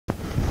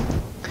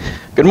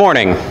Good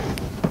morning.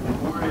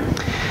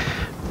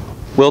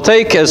 We'll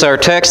take as our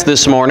text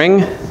this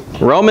morning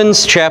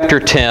Romans chapter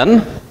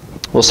 10.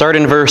 We'll start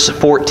in verse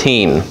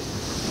 14.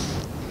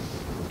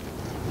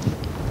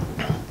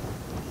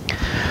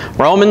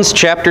 Romans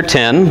chapter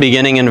 10,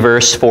 beginning in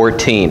verse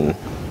 14.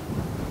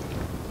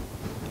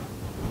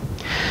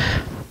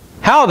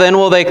 How then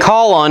will they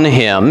call on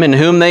him in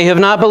whom they have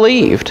not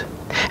believed?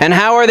 And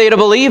how are they to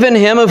believe in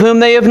him of whom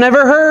they have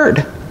never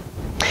heard?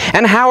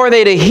 And how are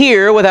they to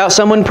hear without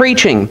someone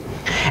preaching?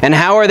 And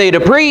how are they to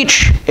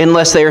preach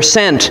unless they are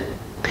sent?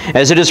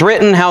 As it is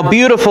written, how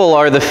beautiful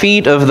are the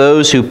feet of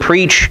those who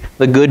preach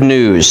the good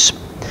news.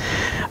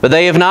 But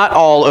they have not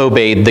all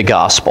obeyed the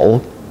gospel.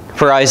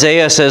 For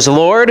Isaiah says,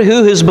 Lord,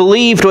 who has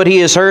believed what he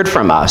has heard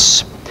from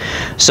us?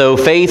 So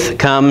faith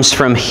comes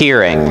from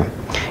hearing,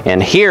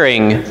 and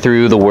hearing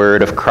through the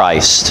word of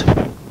Christ.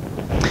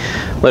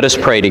 Let us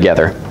pray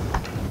together.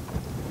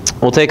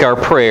 We'll take our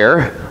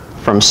prayer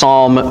from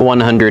Psalm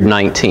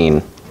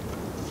 119.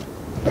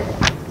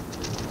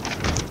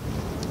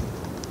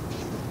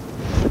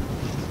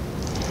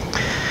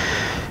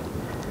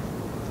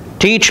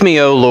 Teach me,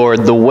 O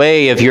Lord, the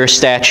way of your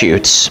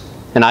statutes,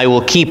 and I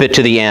will keep it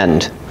to the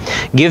end.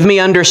 Give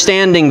me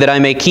understanding that I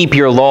may keep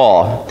your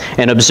law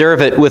and observe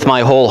it with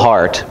my whole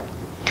heart.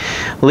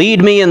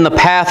 Lead me in the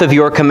path of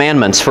your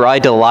commandments, for I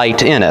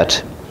delight in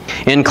it.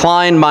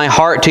 Incline my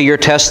heart to your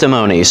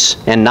testimonies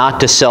and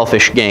not to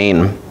selfish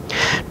gain.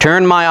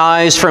 Turn my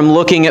eyes from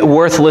looking at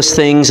worthless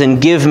things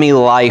and give me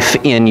life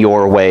in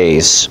your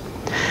ways.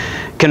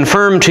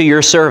 Confirm to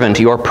your servant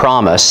your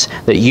promise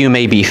that you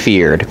may be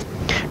feared.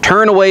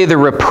 Turn away the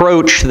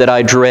reproach that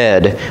I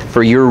dread,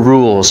 for your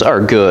rules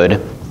are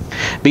good.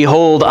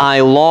 Behold,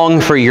 I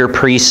long for your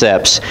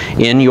precepts.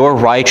 In your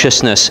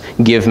righteousness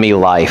give me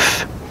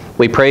life.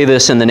 We pray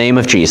this in the name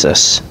of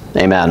Jesus.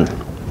 Amen.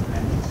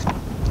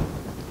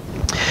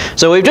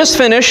 So we've just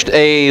finished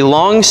a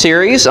long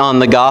series on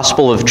the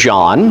Gospel of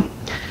John,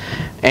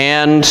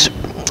 and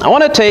I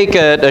want to take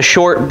a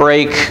short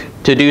break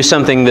to do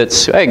something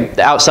that's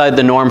outside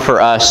the norm for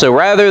us. So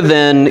rather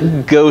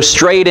than go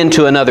straight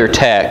into another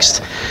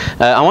text,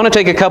 I want to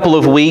take a couple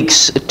of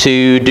weeks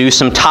to do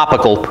some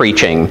topical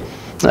preaching,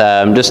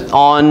 just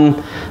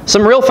on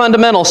some real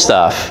fundamental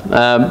stuff,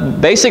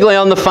 basically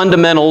on the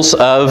fundamentals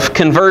of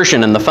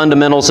conversion and the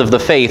fundamentals of the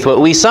faith, what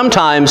we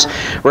sometimes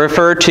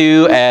refer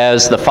to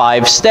as the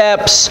 5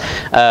 steps,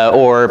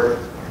 or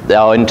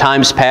in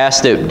times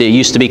past it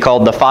used to be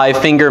called the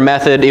 5-finger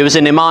method. It was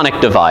a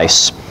mnemonic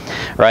device,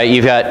 right?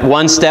 You've got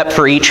 1 step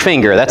for each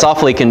finger. That's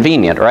awfully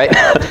convenient, right?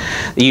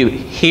 You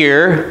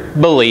hear,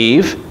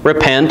 believe,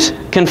 repent,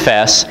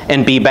 confess,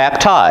 and be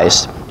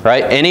baptized.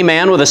 Right? Any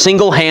man with a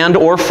single hand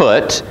or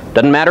foot,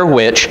 doesn't matter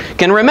which,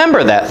 can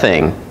remember that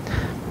thing.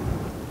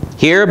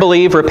 Hear,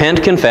 believe,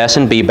 repent, confess,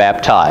 and be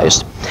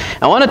baptized.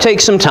 I want to take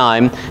some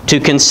time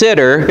to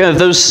consider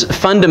those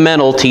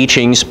fundamental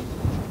teachings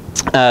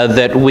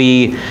that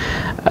we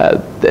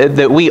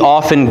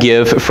often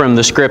give from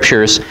the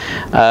Scriptures,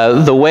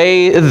 the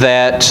way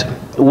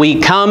that we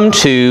come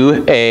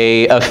to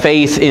a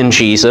faith in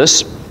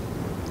Jesus,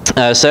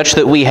 such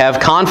that we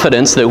have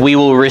confidence that we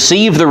will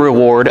receive the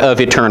reward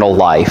of eternal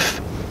life.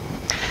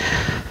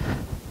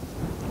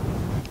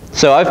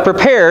 So I've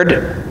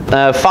prepared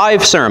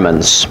 5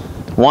 sermons,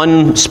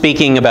 one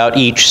speaking about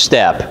each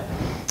step.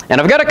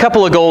 And I've got a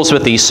couple of goals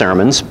with these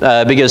sermons,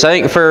 because I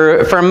think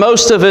for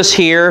most of us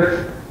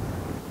here,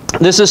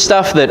 this is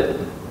stuff that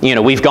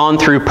we've gone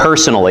through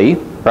personally.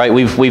 Right,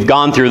 we've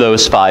gone through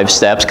those 5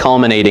 steps,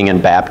 culminating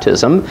in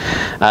baptism,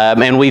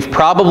 and we've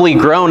probably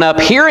grown up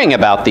hearing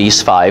about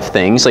these 5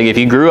 things. Like if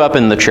you grew up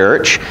in the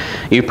church,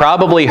 you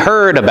probably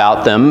heard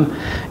about them,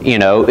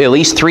 at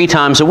least 3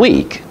 times a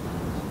week.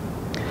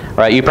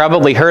 Right, you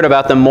probably heard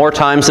about them more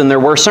times than there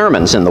were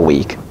sermons in the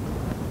week.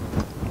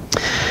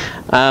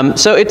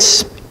 So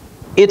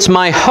it's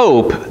my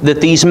hope that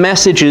these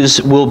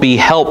messages will be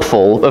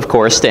helpful, of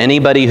course, to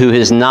anybody who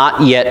has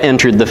not yet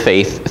entered the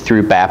faith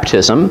through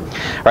baptism.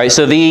 Right?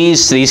 So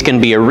these can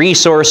be a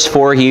resource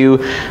for you,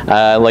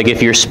 like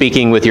if you're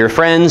speaking with your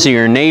friends or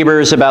your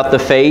neighbors about the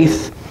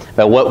faith,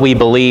 about what we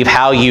believe,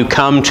 how you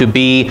come to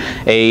be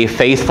a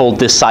faithful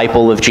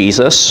disciple of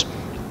Jesus.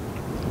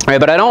 Right,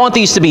 but I don't want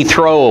these to be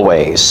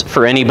throwaways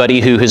for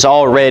anybody who has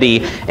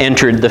already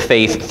entered the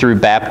faith through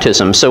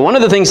baptism. So one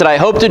of the things that I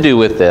hope to do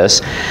with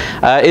this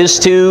is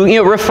to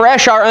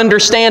refresh our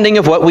understanding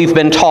of what we've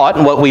been taught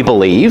and what we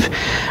believe,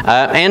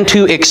 and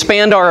to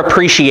expand our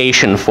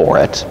appreciation for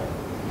it.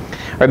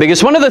 Right,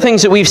 because one of the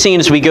things that we've seen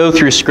as we go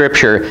through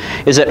Scripture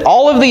is that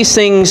all of these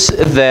things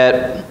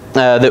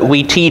that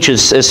we teach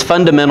as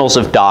fundamentals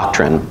of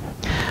doctrine.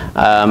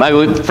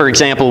 For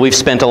example, we've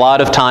spent a lot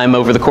of time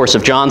over the course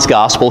of John's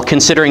Gospel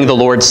considering the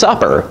Lord's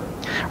Supper,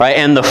 right,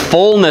 and the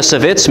fullness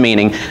of its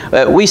meaning.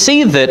 We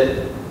see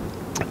that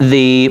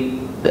the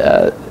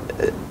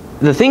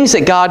things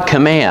that God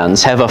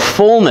commands have a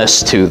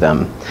fullness to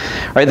them,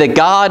 right? That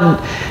God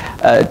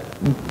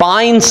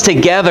binds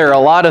together a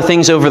lot of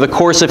things over the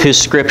course of His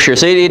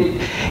Scriptures.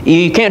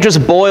 You can't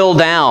just boil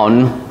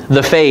down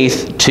the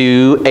faith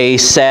to a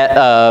set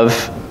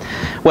of,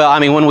 well, I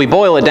mean, when we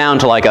boil it down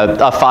to like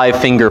a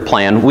five-finger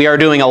plan, we are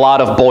doing a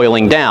lot of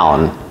boiling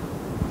down,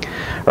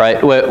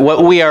 right?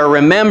 What we are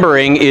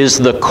remembering is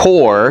the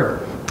core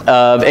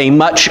of a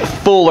much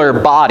fuller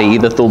body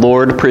that the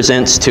Lord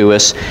presents to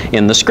us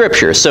in the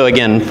Scriptures. So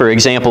again, for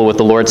example, with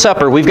the Lord's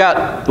Supper, we've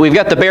got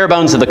the bare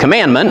bones of the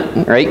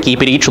commandment, right?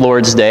 Keep it each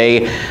Lord's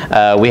day.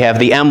 We have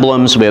the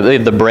emblems, we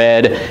have the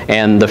bread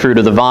and the fruit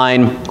of the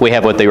vine. We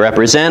have what they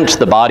represent,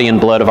 the body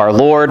and blood of our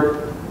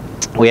Lord.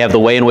 We have the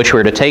way in which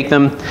we're to take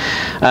them.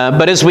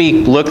 But as we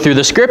look through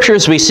the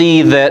Scriptures, we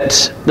see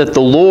that the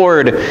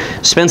Lord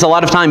spends a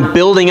lot of time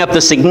building up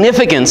the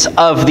significance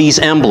of these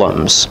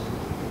emblems,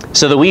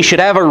 so that we should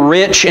have a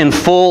rich and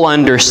full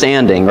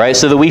understanding, right?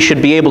 So that we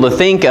should be able to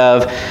think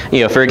of,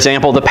 for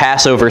example, the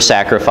Passover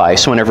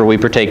sacrifice whenever we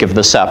partake of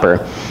the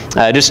supper.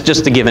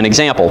 Just to give an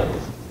example.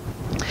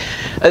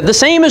 The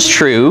same is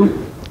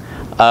true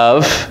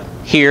of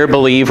hear,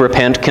 believe,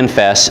 repent,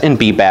 confess, and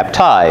be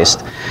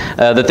baptized.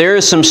 That there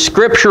is some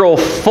scriptural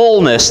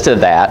fullness to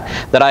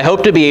that I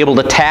hope to be able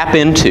to tap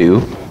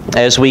into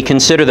as we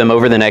consider them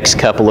over the next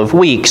couple of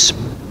weeks.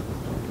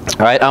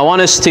 All right, I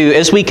want us to,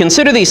 as we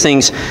consider these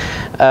things,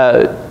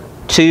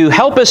 to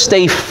help us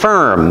stay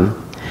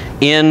firm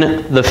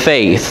in the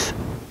faith.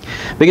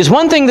 Because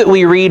one thing that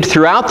we read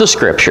throughout the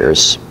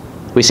Scriptures,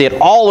 we see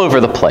it all over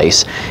the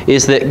place,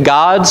 is that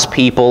God's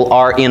people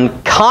are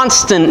in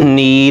constant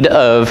need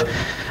of,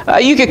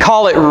 you could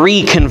call it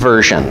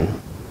reconversion,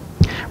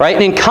 right?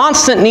 In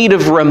constant need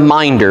of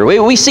reminder.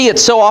 We see it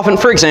so often,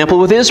 for example,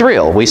 with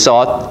Israel. We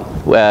saw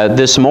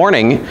this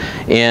morning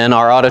in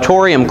our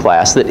auditorium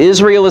class that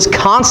Israel is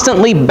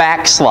constantly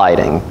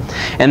backsliding,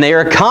 and they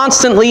are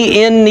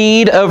constantly in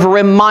need of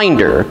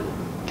reminder.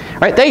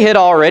 Right? They had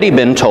already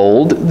been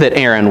told that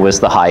Aaron was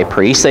the high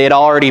priest. They had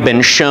already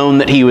been shown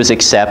that he was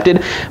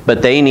accepted,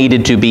 but they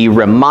needed to be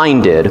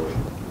reminded.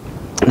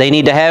 They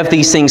need to have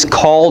these things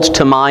called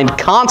to mind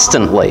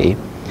constantly,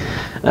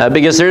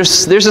 because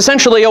there's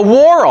essentially a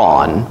war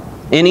on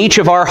in each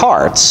of our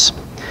hearts.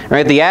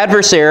 Right? The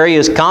adversary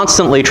is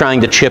constantly trying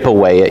to chip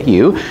away at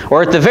you,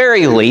 or at the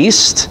very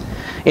least,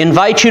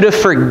 invite you to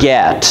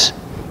forget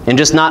and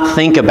just not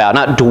think about,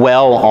 not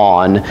dwell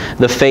on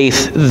the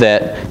faith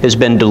that has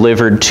been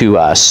delivered to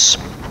us.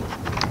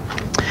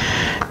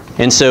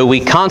 And so we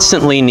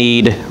constantly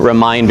need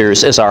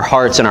reminders as our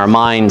hearts and our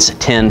minds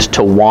tend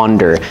to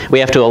wander. We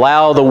have to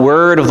allow the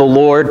word of the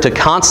Lord to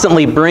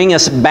constantly bring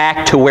us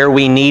back to where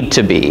we need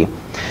to be.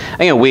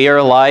 Again, we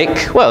are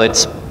like, well,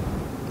 it's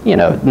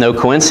no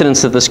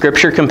coincidence that the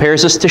Scripture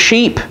compares us to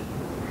sheep.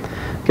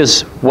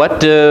 Because what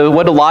do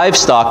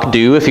livestock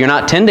do if you're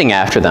not tending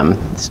after them?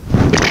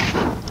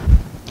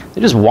 They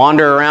just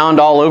wander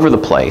around all over the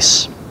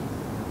place.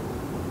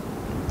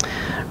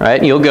 Right?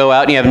 And you'll go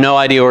out and you have no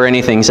idea where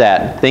anything's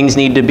at. Things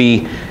need to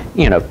be,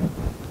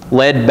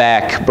 led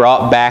back,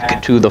 brought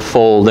back to the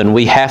fold, and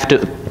we have to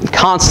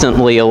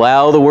constantly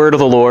allow the word of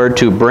the Lord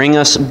to bring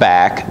us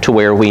back to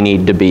where we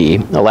need to be.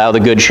 Allow the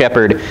Good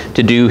Shepherd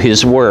to do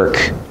his work.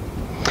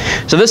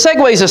 So this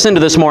segues us into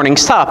this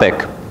morning's topic,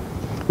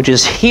 which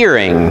is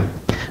hearing.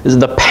 This is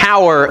the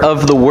power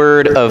of the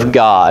Word of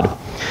God.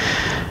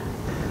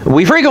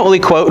 We frequently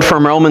quote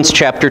from Romans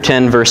chapter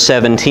 10, verse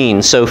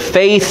 17. So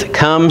faith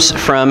comes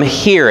from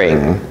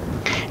hearing,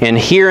 and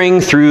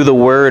hearing through the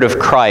word of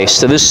Christ.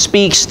 So this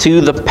speaks to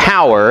the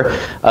power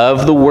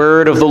of the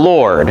word of the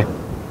Lord.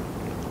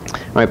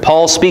 Right,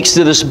 Paul speaks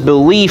to this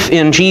belief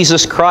in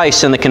Jesus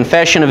Christ and the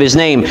confession of his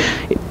name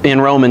in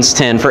Romans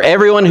 10. For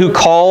everyone who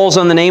calls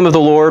on the name of the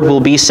Lord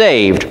will be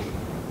saved.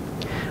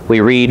 We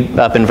read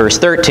up in verse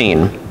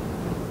 13.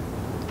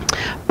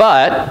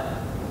 But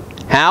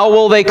how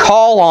will they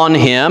call on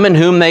him in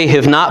whom they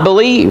have not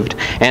believed?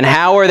 And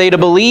how are they to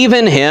believe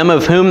in him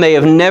of whom they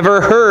have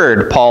never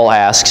heard? Paul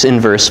asks in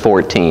verse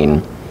 14.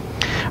 All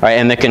right,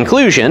 and the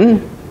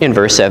conclusion in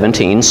verse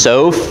 17,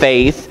 so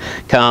faith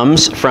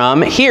comes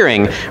from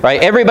hearing. Right?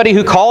 Everybody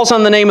who calls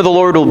on the name of the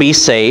Lord will be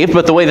saved,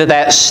 but the way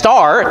that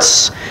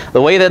starts,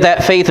 the way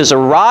that faith is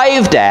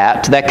arrived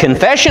at, that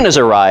confession is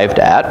arrived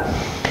at,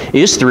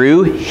 is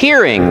through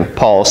hearing,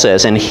 Paul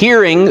says, and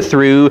hearing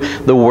through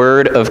the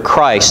word of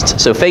Christ.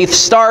 So faith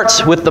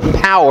starts with the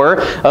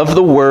power of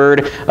the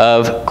word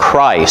of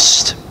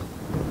Christ.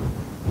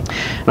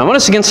 And I want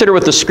us to consider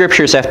what the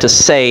Scriptures have to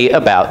say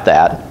about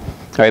that.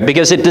 All right,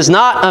 because it does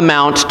not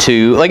amount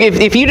to, like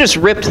if you just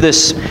ripped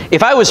this,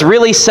 if I was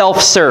really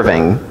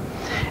self-serving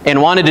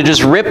and wanted to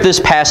just rip this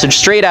passage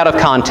straight out of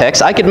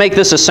context, I could make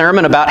this a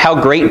sermon about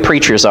how great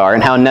preachers are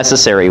and how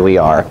necessary we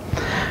are.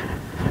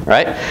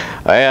 Right?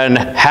 And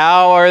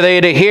how are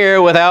they to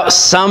hear without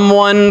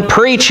someone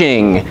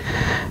preaching?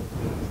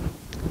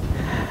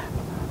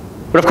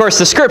 But of course,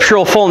 the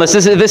scriptural fullness,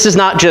 this is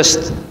not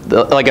just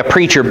like a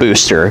preacher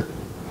booster.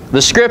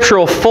 The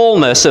scriptural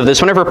fullness of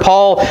this, whenever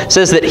Paul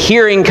says that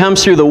hearing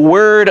comes through the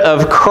word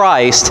of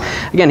Christ,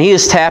 again, he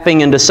is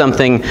tapping into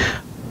something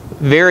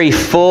very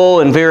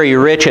full and very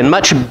rich and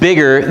much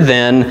bigger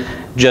than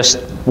just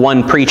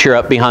one preacher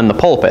up behind the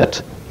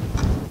pulpit.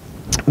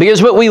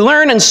 Because what we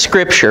learn in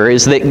Scripture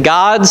is that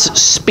God's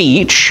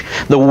speech,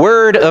 the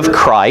Word of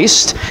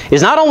Christ,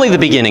 is not only the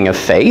beginning of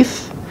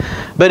faith,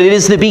 but it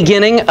is the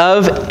beginning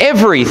of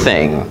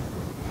everything.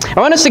 I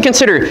want us to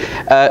consider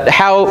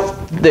how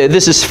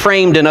this is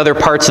framed in other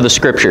parts of the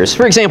Scriptures.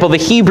 For example, the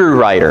Hebrew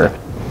writer,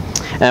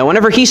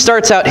 whenever he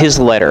starts out his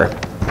letter,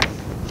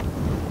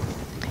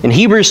 in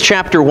Hebrews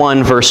chapter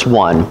 1, verse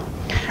 1,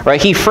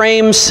 right, he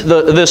frames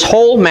this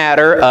whole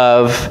matter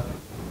of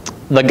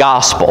the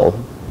gospel,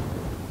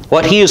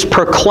 what he is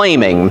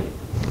proclaiming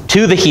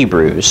to the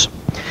Hebrews.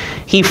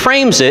 He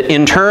frames it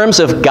in terms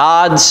of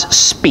God's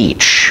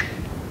speech.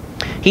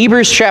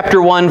 Hebrews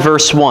chapter 1,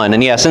 verse 1.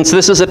 And yeah, since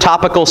this is a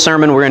topical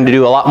sermon, we're going to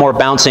do a lot more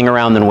bouncing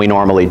around than we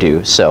normally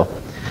do. So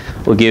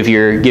we'll give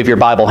your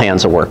Bible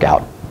hands a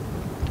workout.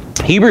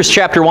 Hebrews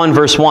chapter 1,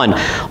 verse 1.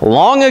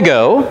 Long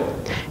ago,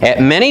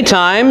 at many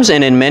times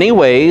and in many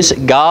ways,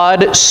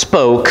 God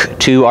spoke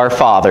to our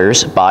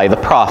fathers by the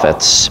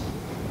prophets.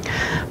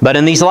 But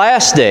in these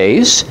last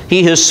days,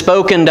 he has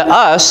spoken to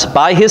us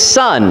by his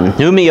Son,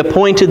 whom he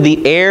appointed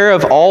the heir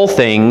of all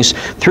things,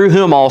 through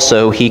whom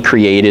also he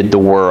created the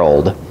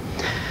world.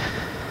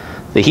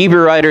 The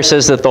Hebrew writer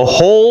says that the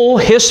whole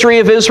history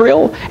of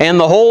Israel and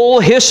the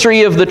whole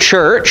history of the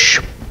church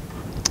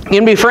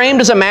can be framed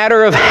as a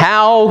matter of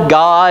how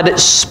God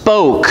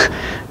spoke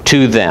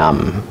to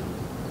them.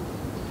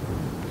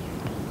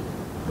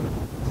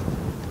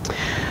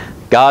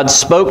 God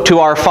spoke to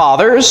our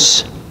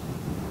fathers.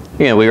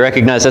 We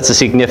recognize that's a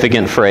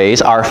significant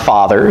phrase, our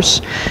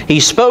fathers.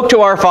 He spoke to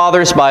our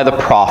fathers by the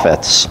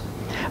prophets.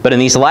 But in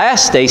these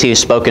last days, he has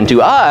spoken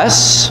to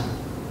us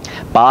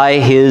by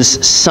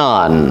his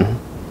Son.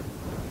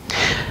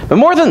 But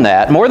more than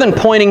that, more than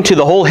pointing to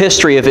the whole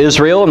history of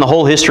Israel and the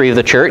whole history of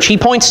the church, he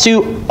points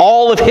to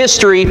all of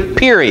history,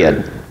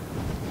 period.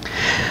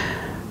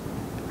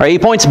 Right, he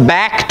points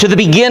back to the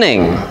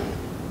beginning.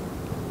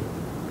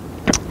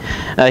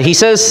 He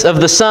says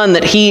of the Son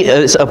that he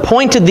is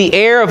appointed the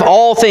heir of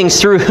all things,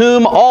 through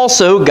whom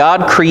also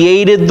God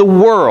created the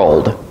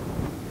world.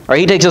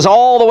 Right, he takes us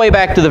all the way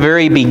back to the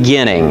very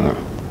beginning.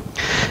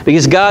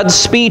 Because God's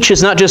speech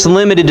is not just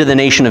limited to the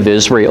nation of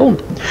Israel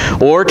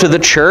or to the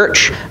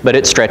church, but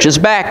it stretches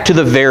back to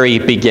the very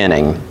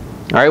beginning.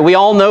 All right, we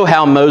all know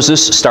how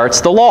Moses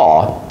starts the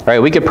law. All right,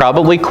 we could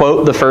probably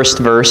quote the first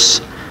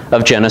verse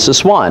of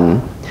Genesis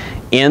 1.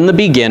 In the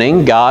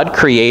beginning, God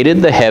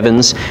created the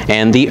heavens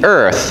and the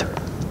earth.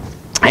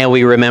 And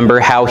we remember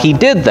how he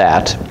did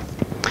that.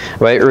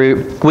 Right?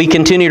 We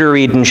continue to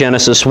read in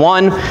Genesis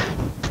 1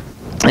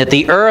 that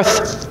the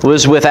earth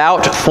was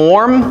without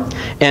form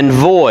and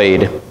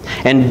void,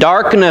 and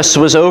darkness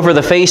was over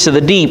the face of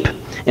the deep,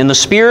 and the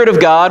Spirit of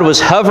God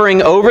was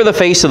hovering over the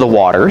face of the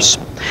waters.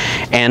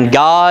 And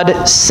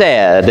God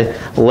said,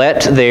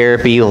 "Let there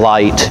be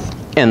light,"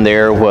 and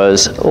there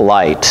was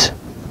light.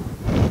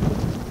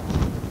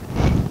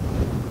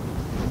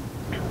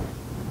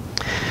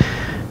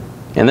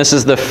 And this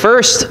is the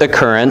first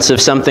occurrence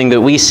of something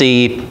that we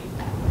see.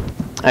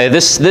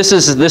 This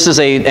is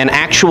an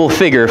actual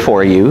figure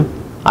for you.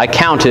 I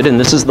counted, and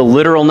this is the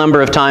literal number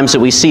of times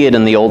that we see it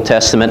in the Old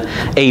Testament,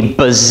 a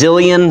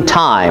bazillion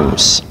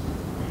times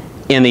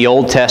in the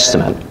Old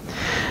Testament,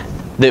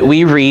 that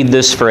we read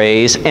this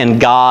phrase, "and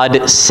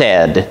God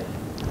said,"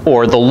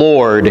 or "the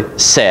Lord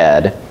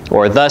said,"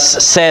 or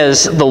 "thus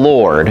says the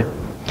Lord."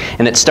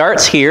 And it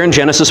starts here in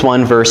Genesis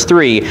 1, verse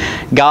 3.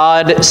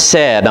 God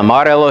said,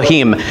 Amar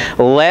Elohim,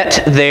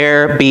 "Let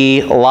there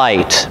be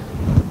light."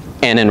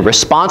 And in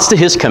response to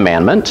his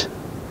commandment,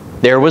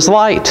 there was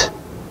light.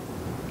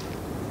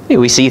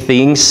 We see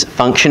things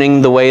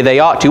functioning the way they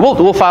ought to.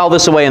 We'll file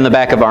this away in the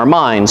back of our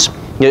minds.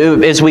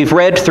 As we've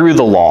read through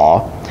the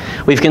law,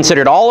 we've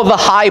considered all of the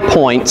high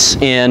points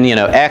in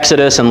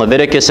Exodus and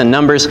Leviticus and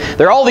Numbers.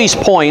 There are all these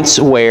points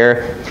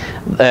where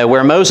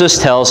Moses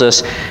tells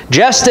us,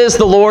 just as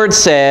the Lord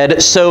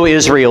said, so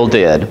Israel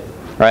did.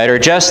 Right? Or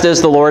just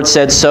as the Lord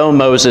said, so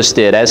Moses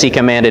did. As he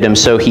commanded him,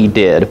 so he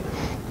did.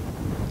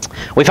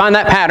 We find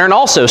that pattern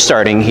also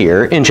starting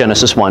here in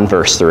Genesis 1,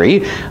 verse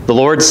 3. The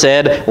Lord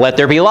said, "Let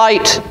there be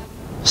light."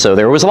 So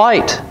there was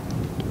light.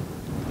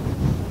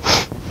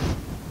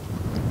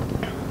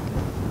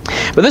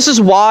 But this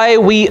is why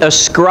we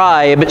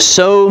ascribe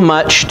so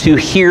much to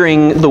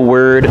hearing the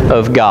Word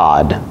of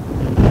God.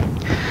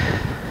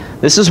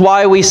 This is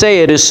why we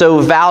say it is so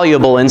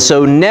valuable and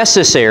so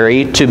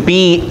necessary to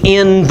be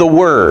in the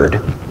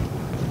Word.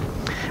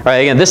 Right,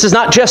 again, this is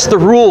not just the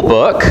rule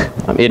book.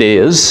 It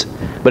is,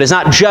 but it's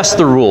not just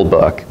the rule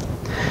book.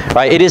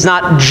 Right? It is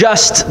not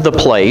just the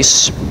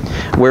place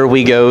where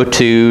we go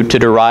to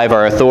derive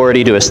our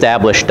authority to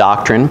establish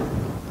doctrine.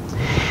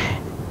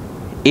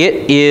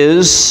 It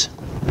is,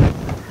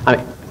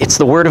 it's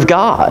the Word of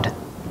God.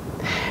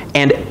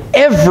 And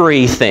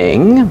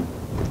everything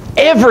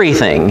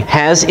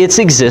has its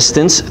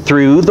existence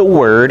through the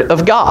Word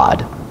of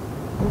God.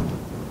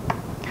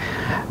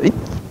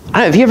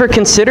 Have you ever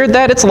considered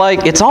that?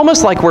 It's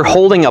almost like we're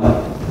holding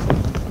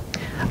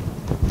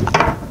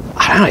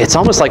it's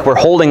almost like we're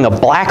holding a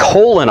black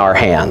hole in our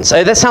hands.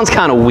 That sounds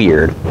kind of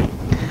weird.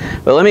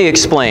 But let me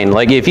explain.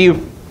 Like if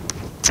you,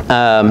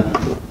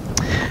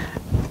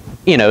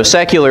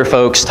 secular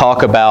folks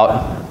talk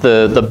about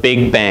the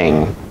Big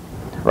Bang,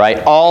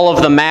 right? All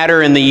of the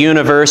matter in the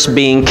universe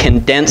being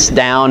condensed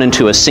down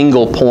into a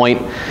single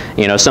point,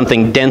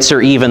 something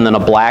denser even than a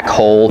black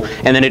hole,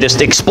 and then it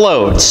just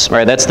explodes,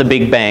 right? That's the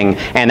Big Bang,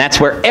 and that's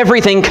where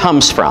everything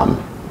comes from.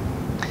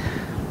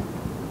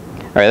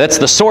 All right, that's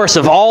the source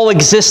of all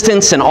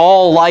existence and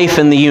all life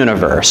in the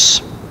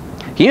universe.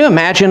 Can you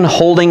imagine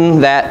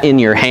holding that in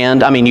your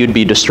hand? I mean, you'd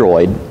be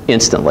destroyed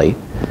instantly.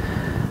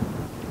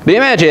 But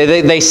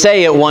imagine, they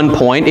say at one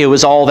point it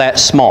was all that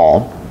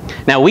small.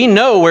 Now, we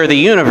know where the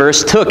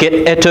universe took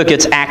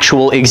its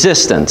actual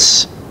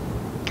existence.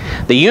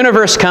 The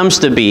universe comes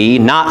to be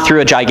not through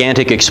a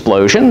gigantic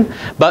explosion,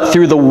 but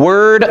through the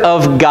Word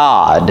of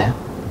God.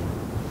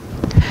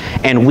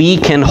 And we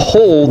can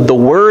hold the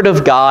Word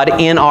of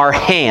God in our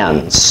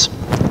hands.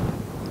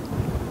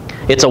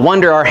 It's a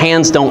wonder our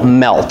hands don't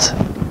melt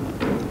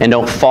and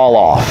don't fall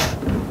off.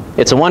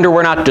 It's a wonder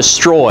we're not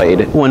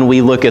destroyed when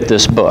we look at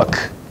this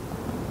book.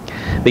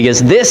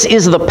 Because this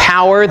is the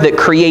power that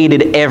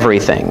created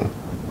everything.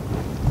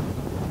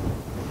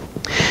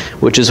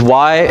 Which is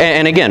why,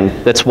 and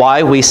again, that's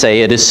why we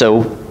say it is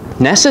so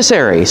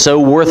necessary, so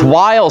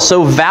worthwhile,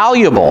 so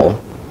valuable.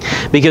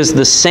 Because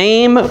the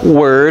same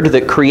Word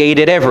that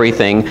created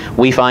everything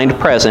we find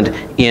present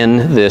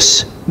in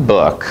this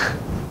book.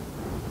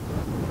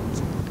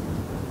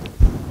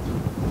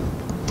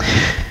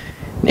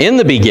 In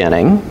the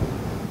beginning,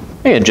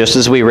 and just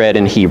as we read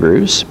in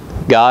Hebrews,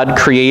 God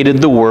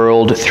created the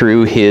world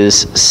through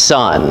His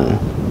Son.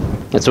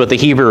 That's what the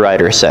Hebrew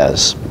writer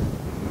says.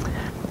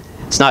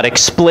 It's not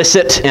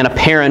explicit and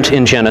apparent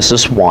in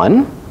Genesis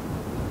 1,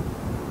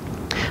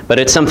 but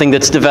it's something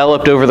that's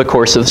developed over the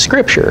course of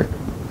Scripture.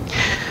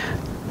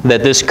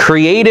 That this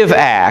creative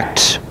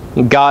act,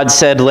 God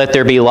said, "Let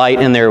there be light,"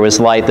 and there was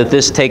light, that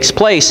this takes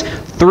place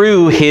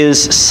through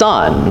His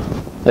Son.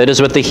 That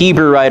is what the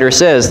Hebrew writer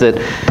says, that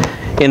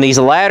in these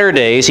latter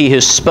days He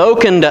has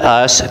spoken to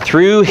us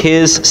through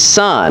His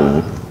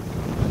Son,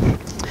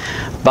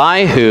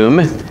 by whom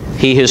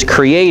He has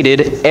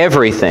created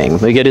everything.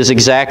 Look at his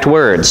exact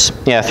words.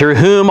 Through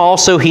whom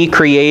also He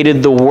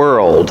created the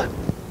world.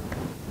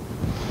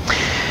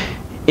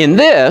 In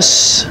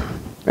this,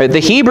 the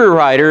Hebrew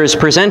writer is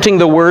presenting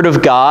the Word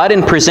of God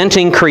and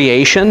presenting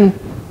creation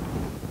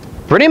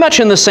pretty much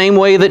in the same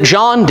way that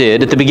John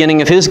did at the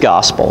beginning of his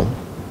gospel.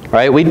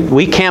 Right?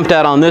 We camped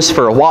out on this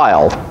for a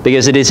while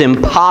because it is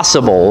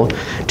impossible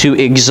to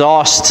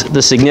exhaust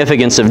the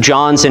significance of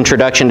John's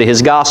introduction to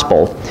his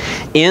gospel.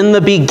 In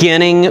the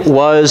beginning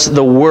was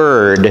the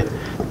Word,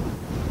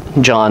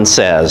 John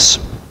says,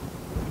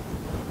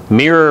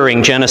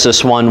 mirroring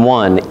Genesis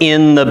 1:1.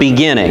 In the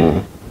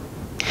beginning.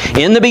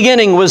 In the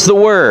beginning was the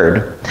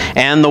Word,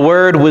 and the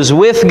Word was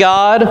with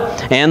God,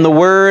 and the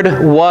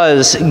Word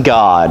was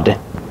God.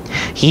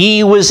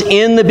 He was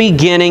in the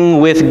beginning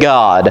with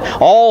God.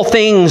 All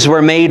things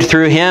were made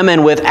through Him,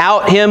 and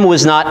without Him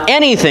was not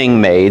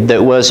anything made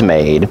that was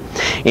made.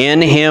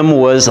 In Him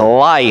was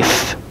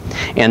life,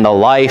 and the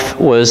life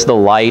was the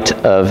light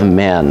of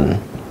men.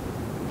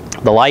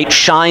 The light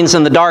shines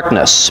in the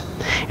darkness,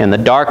 and the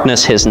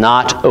darkness has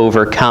not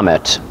overcome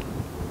it.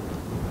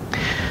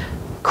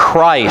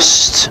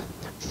 Christ,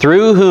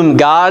 through whom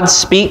God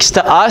speaks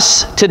to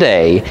us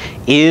today,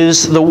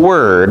 is the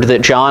Word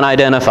that John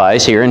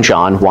identifies here in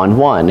John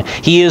 1:1.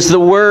 He is the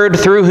Word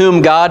through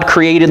whom God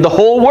created the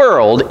whole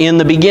world in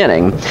the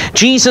beginning.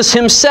 Jesus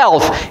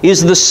Himself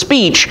is the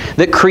speech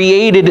that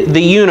created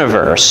the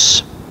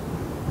universe.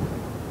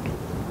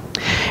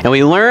 And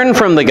we learn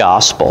from the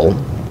gospel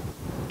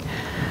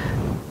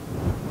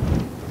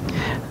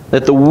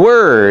that the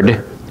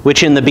Word,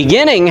 which in the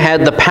beginning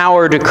had the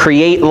power to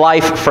create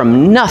life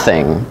from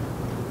nothing,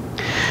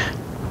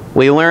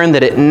 we learn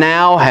that it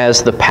now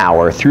has the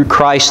power through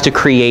Christ to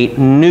create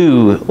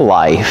new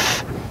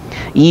life,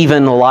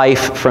 even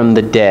life from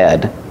the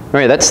dead.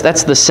 Right? That's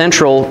the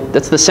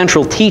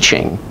central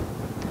teaching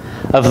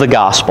of the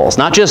Gospels.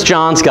 Not just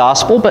John's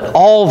Gospel, but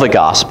all the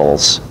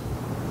Gospels.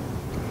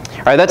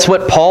 Right? That's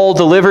what Paul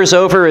delivers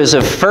over as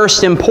of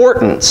first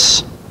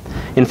importance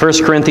in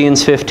 1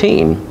 Corinthians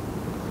 15.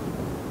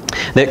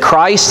 That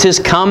Christ has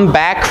come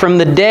back from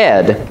the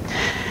dead,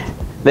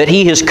 that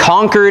He has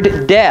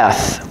conquered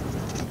death,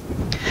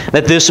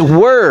 that this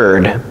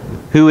Word,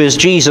 who is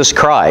Jesus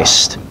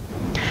Christ,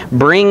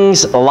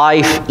 brings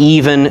life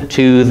even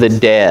to the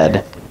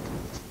dead.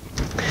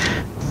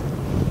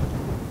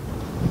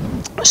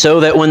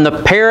 So that when the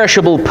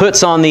perishable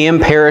puts on the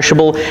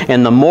imperishable,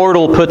 and the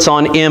mortal puts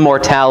on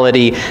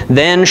immortality,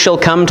 then shall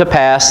come to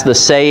pass the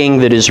saying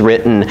that is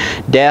written,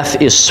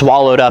 "Death is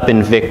swallowed up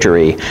in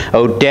victory.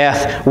 O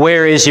death,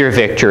 where is your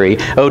victory?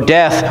 O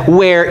death,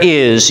 where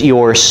is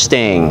your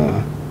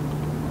sting?"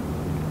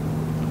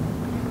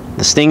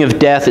 The sting of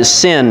death is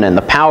sin, and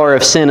the power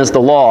of sin is the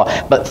law.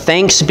 But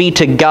thanks be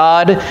to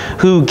God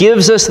who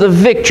gives us the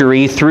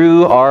victory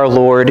through our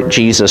Lord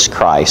Jesus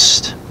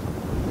Christ.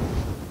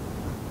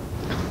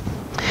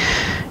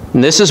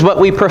 And this is what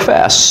we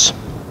profess,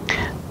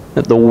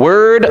 that the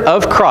Word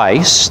of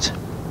Christ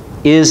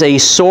is a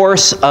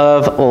source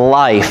of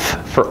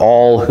life for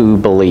all who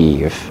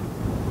believe.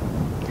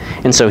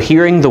 And so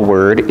hearing the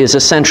Word is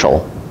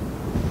essential.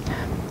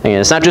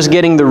 Again, it's not just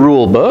getting the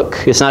rule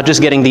book. It's not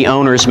just getting the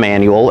owner's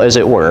manual, as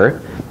it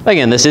were.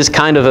 Again, this is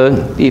kind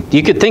of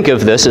you could think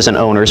of this as an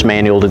owner's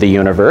manual to the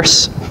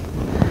universe.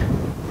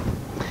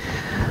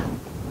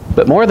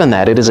 But more than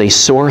that, it is a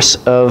source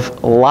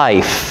of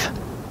life.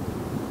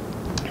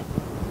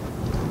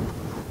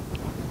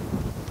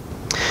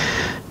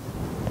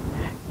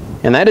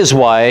 And that is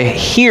why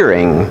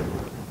hearing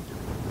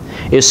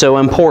is so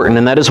important,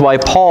 and that is why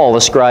Paul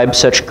ascribes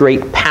such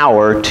great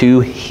power to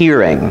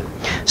hearing.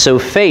 So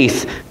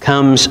faith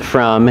comes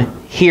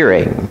from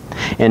hearing,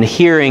 and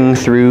hearing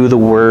through the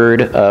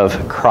Word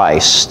of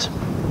Christ.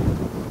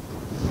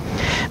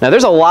 Now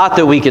there's a lot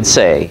that we could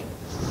say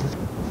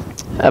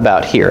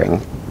about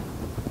hearing.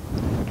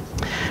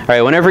 All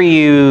right, whenever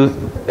you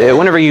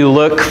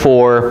look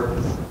for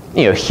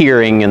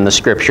hearing in the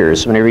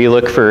Scriptures, whenever you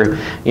look for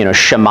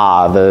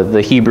Shema,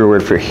 the Hebrew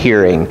word for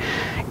hearing,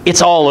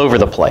 it's all over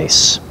the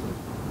place.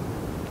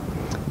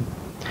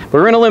 But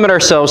we're going to limit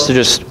ourselves to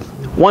just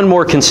one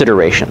more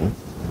consideration.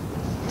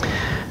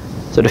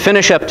 So to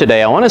finish up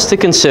today, I want us to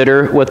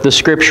consider what the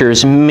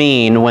Scriptures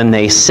mean when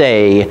they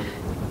say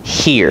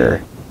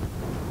hear.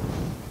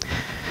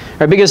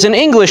 Right, because in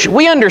English,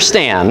 we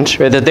understand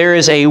that there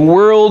is a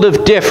world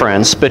of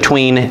difference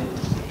between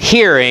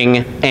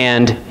hearing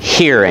and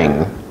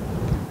hearing,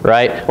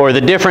 right? Or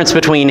the difference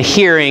between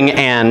hearing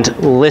and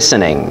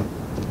listening.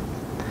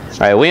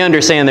 All right, we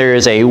understand there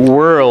is a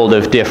world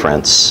of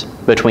difference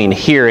between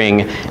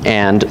hearing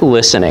and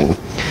listening.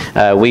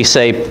 We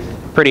say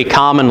pretty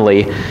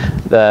commonly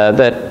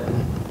I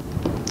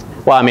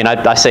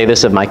say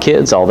this of my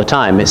kids all the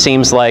time. It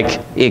seems like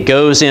it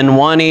goes in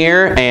one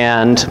ear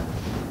and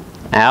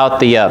out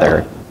the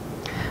other.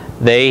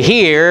 They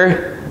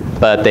hear,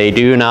 but they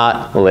do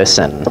not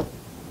listen.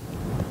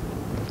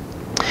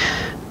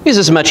 Because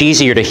it's much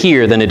easier to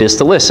hear than it is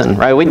to listen,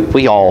 right?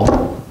 We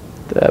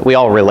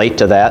all relate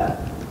to that.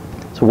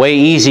 It's way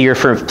easier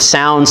for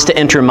sounds to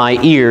enter my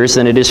ears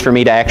than it is for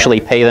me to actually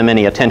pay them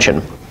any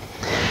attention.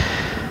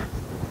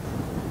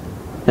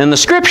 In the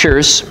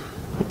Scriptures,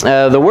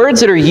 the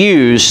words that are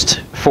used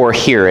for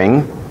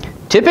hearing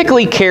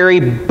typically carry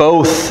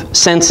both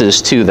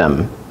senses to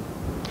them.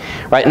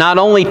 Right? Not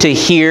only to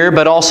hear,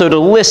 but also to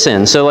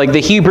listen. So like the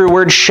Hebrew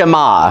word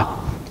Shema,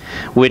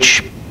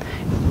 which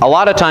a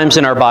lot of times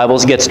in our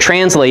Bibles gets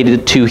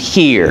translated to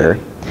hear.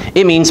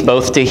 It means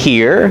both to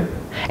hear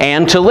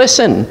and to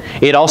listen.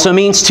 It also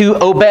means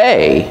to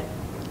obey.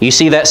 You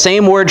see that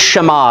same word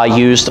Shema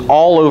used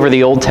all over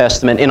the Old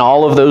Testament in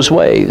all of those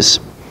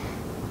ways.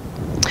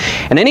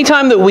 And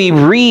anytime that we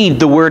read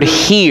the word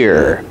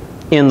hear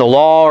in the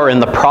law or in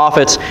the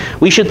prophets,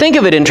 we should think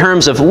of it in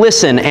terms of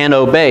listen and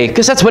obey,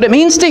 because that's what it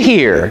means to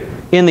hear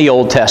in the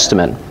Old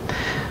Testament.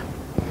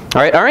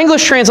 All right, our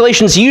English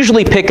translations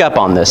usually pick up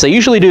on this. They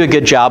usually do a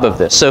good job of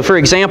this. So for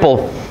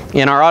example,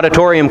 in our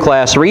auditorium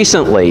class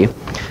recently,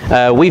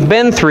 we've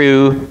been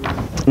through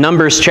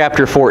Numbers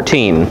chapter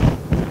 14.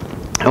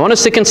 I want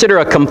us to consider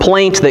a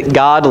complaint that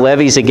God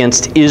levies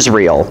against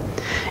Israel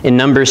in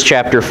Numbers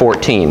chapter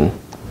 14.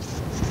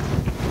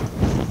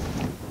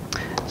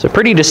 It's a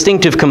pretty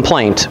distinctive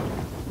complaint.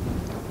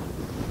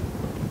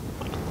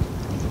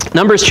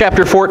 Numbers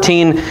chapter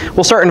 14,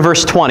 we'll start in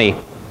verse 20.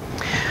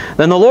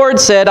 Then the Lord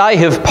said, I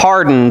have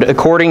pardoned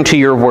according to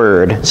your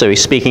word. So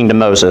he's speaking to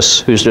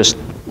Moses, who's just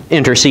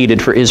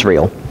interceded for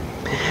Israel.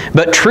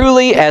 But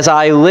truly, as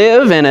I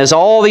live, and as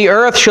all the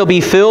earth shall be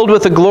filled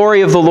with the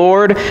glory of the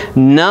Lord,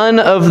 none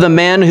of the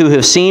men who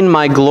have seen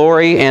my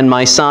glory and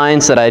my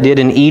signs that I did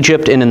in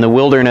Egypt and in the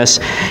wilderness,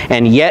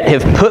 and yet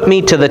have put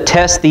me to the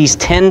test these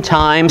 10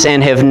 times,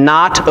 and have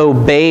not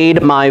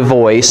obeyed my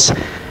voice,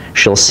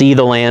 shall see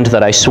the land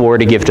that I swore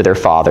to give to their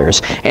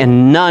fathers,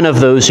 and none of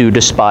those who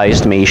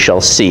despised me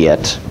shall see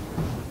it.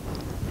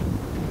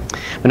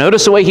 But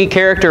notice the way he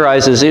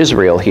characterizes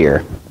Israel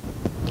here.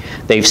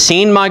 They've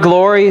seen my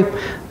glory,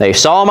 they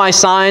saw my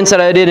signs that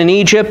I did in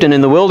Egypt and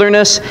in the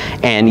wilderness,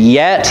 and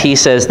yet, he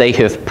says, they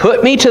have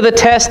put me to the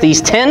test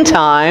these 10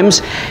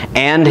 times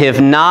and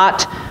have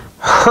not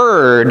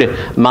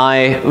heard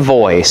my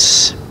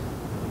voice.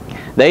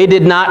 They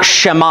did not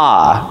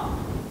shema,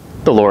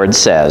 the Lord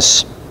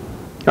says.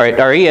 All right,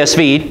 our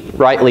ESV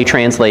rightly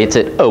translates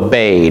it,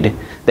 obeyed.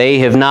 They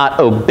have not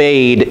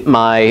obeyed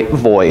my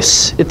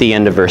voice at the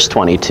end of verse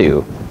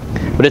 22.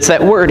 But it's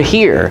that word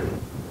here.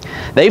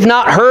 They've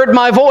not heard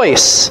my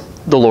voice,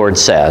 the Lord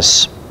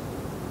says.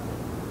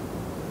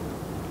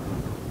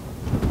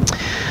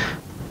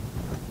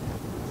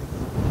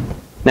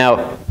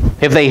 Now,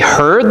 have they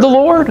heard the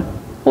Lord?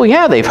 Well,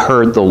 yeah, they've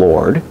heard the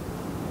Lord,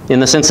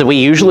 in the sense that we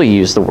usually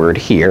use the word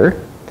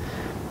hear.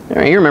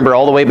 You remember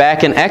all the way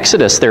back in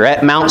Exodus, they're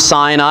at Mount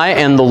Sinai,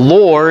 and the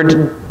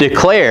Lord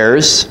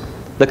declares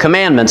the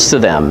commandments to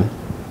them.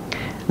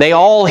 They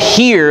all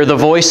hear the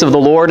voice of the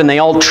Lord and they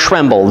all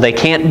tremble. They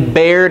can't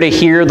bear to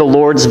hear the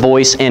Lord's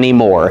voice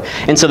anymore.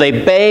 And so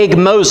they beg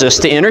Moses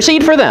to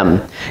intercede for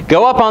them.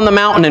 Go up on the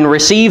mountain and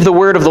receive the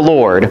word of the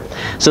Lord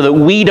so that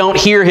we don't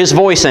hear his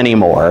voice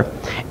anymore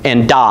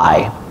and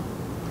die.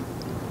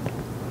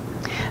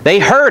 They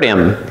heard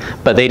him,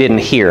 but they didn't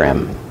hear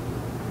him.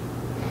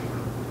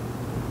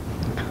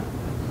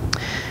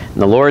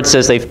 And the Lord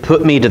says, they've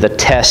put me to the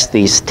test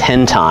these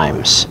 10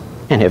 times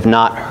and have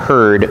not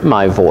heard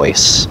my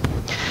voice.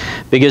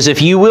 Because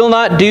if you will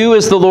not do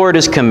as the Lord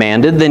has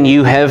commanded, then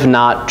you have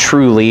not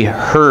truly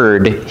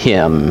heard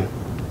him.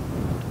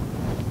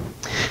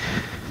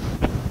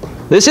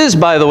 This is,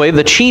 by the way,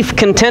 the chief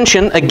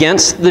contention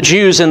against the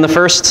Jews in the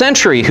first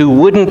century who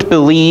wouldn't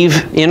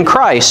believe in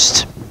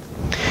Christ.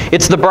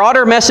 It's the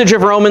broader message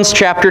of Romans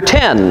chapter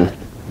 10.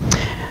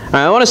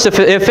 I want us to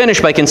finish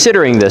by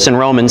considering this in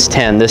Romans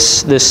 10,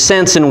 this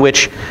sense in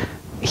which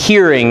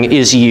hearing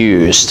is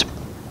used.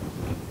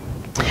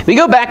 If we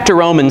go back to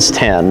Romans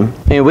 10,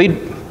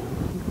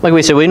 like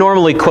we said, we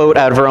normally quote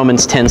out of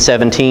Romans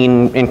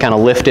 10:17 and kind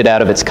of lift it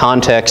out of its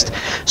context.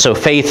 So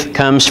faith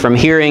comes from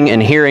hearing,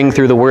 and hearing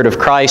through the word of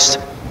Christ.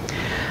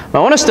 I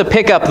want us to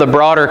pick up the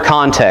broader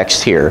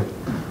context here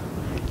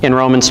in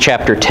Romans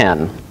chapter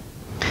 10.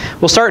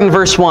 We'll start in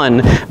verse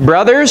 1.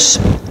 Brothers,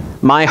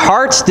 my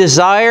heart's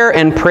desire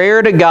and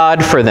prayer to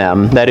God for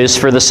them, that is,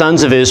 for the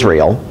sons of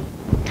Israel,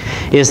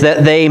 is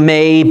that they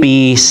may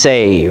be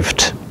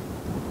saved.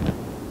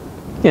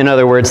 In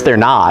other words, they're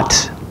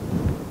not,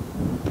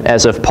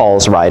 as of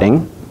Paul's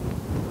writing.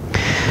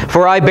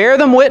 For I bear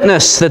them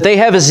witness that they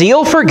have a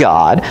zeal for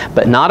God,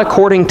 but not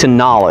according to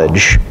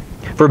knowledge.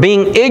 For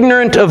being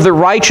ignorant of the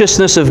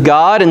righteousness of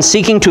God and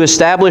seeking to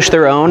establish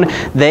their own,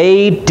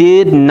 they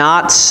did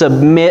not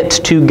submit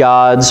to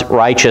God's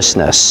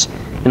righteousness.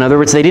 In other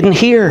words, they didn't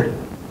hear.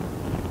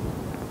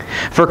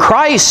 For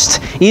Christ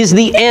is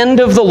the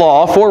end of the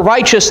law for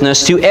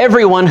righteousness to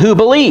everyone who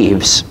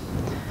believes.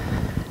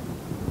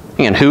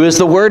 And who is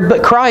the Word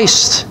but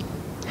Christ?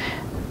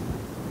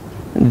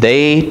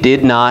 They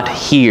did not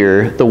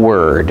hear the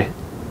Word.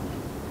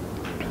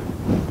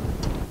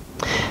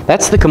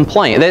 That's the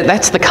complaint.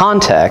 That's the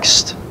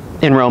context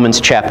in Romans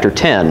chapter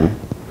 10.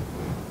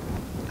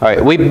 All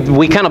right,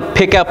 we kind of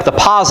pick up the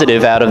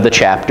positive out of the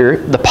chapter.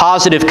 The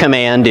positive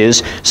command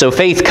is, so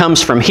faith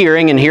comes from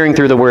hearing, and hearing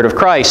through the word of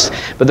Christ.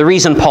 But the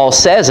reason Paul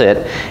says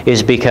it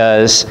is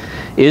because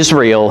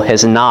Israel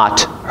has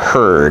not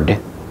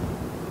heard.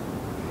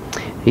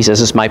 He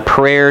says, it's my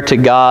prayer to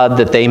God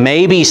that they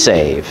may be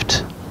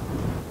saved.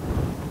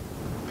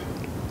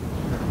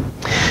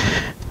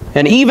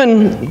 And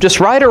even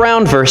just right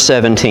around verse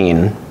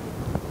 17,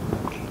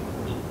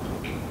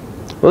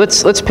 well,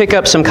 let's pick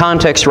up some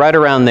context right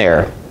around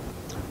there.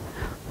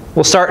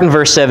 We'll start in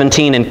verse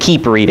 17 and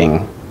keep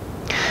reading.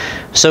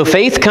 So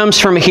faith comes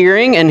from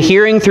hearing, and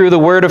hearing through the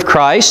word of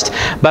Christ.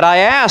 But I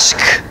ask,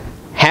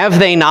 have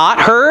they not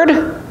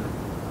heard?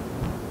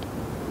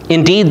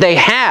 Indeed they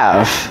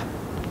have.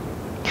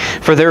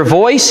 For their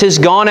voice has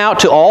gone out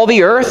to all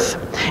the earth,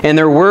 and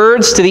their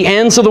words to the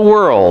ends of the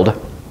world.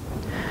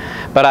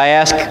 But I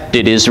ask,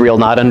 did Israel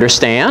not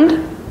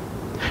understand?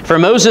 For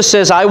Moses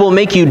says, I will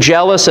make you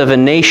jealous of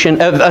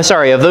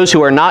of those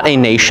who are not a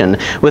nation.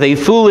 With a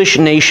foolish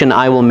nation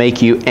I will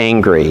make you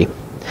angry.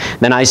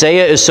 Then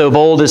Isaiah is so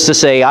bold as to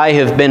say, I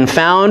have been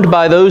found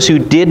by those who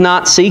did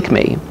not seek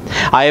me.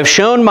 I have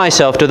shown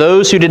myself to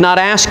those who did not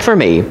ask for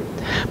me.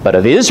 But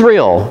of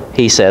Israel,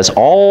 he says,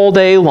 all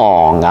day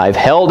long I've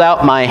held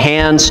out my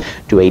hands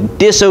to a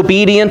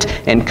disobedient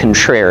and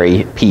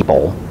contrary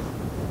people.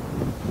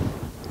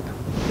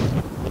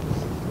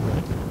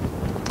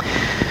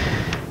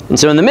 And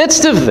so in the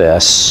midst of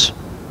this,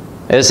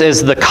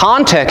 as the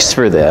context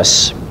for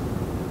this,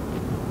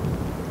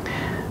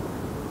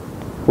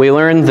 we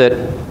learn that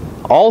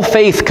all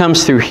faith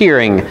comes through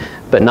hearing,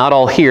 but not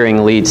all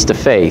hearing leads to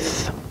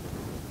faith.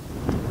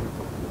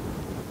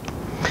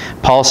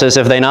 Paul says,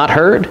 have they not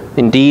heard?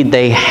 Indeed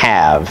they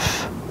have.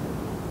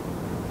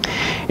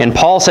 And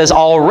Paul says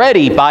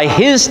already by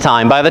his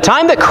time, by the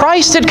time that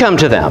Christ had come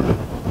to them,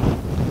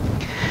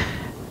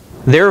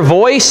 their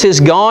voice has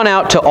gone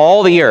out to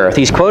all the earth.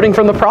 He's quoting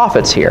from the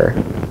prophets here.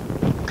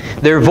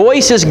 Their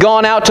voice has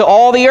gone out to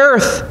all the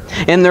earth,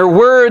 and their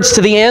words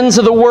to the ends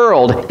of the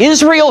world.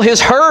 Israel has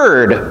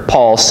heard,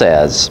 Paul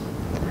says.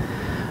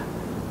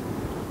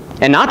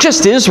 And not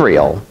just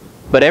Israel,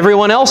 but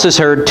everyone else has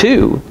heard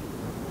too.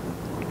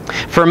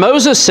 For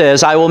Moses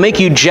says, I will make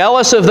you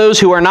jealous of those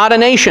who are not a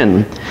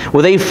nation.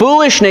 With a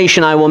foolish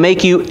nation I will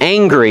make you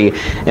angry.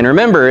 And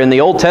remember, in the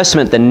Old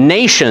Testament, the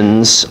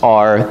nations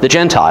are the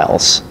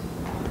Gentiles.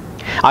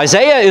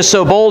 Isaiah is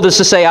so bold as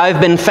to say,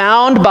 I've been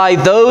found by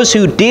those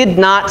who did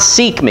not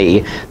seek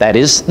me, that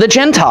is, the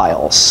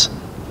Gentiles.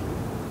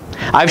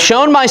 I've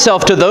shown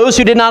myself to those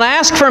who did not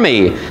ask for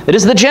me, that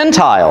is, the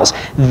Gentiles.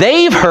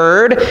 They've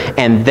heard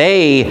and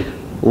they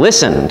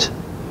listened,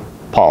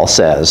 Paul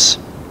says.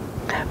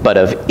 But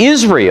of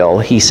Israel,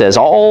 he says,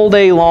 all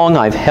day long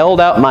I've held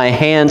out my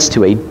hands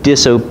to a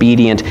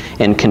disobedient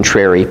and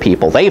contrary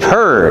people. They've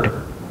heard,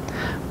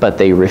 but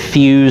they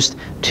refused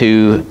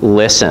to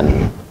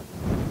listen.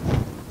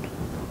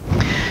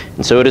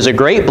 And so it is a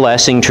great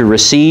blessing to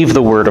receive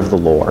the word of the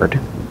Lord,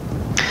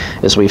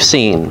 as we've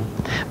seen.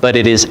 But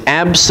it is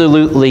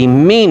absolutely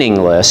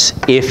meaningless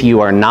if you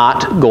are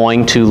not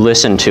going to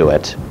listen to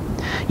it.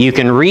 You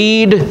can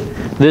read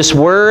this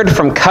word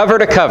from cover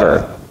to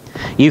cover.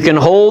 You can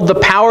hold the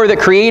power that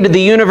created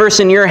the universe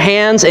in your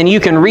hands, and you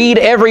can read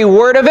every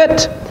word of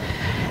it,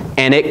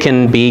 and it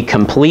can be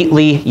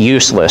completely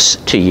useless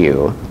to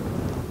you.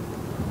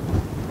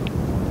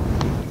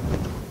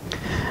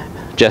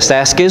 Just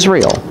ask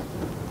Israel.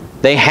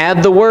 They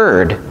had the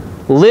word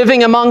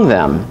living among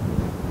them.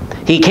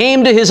 He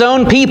came to his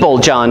own people,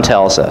 John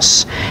tells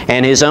us,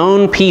 and his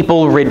own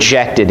people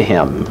rejected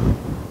him.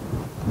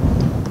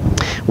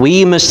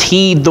 We must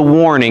heed the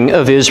warning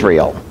of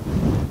Israel.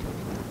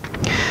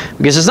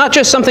 Because it's not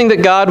just something that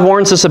God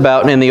warns us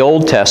about in the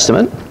Old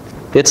Testament.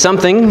 It's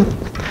something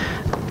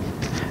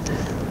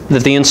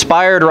that the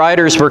inspired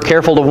writers were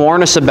careful to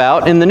warn us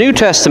about in the New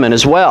Testament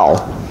as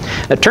well.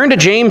 Now, turn to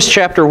James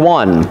chapter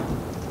 1.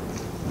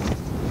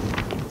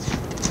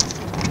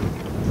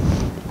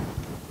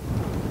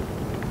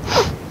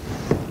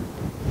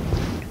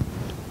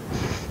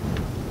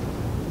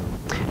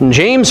 And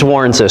James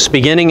warns us,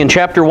 beginning in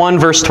chapter 1,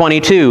 verse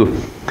 22,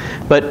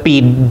 "But be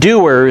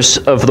doers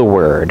of the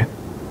word,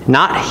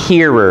 not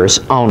hearers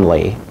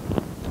only,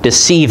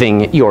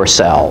 deceiving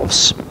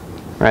yourselves."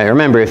 Right?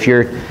 Remember, if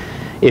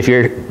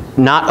you're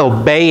not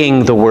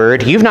obeying the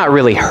word, you've not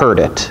really heard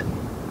it.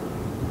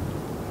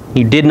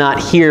 You did not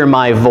hear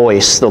my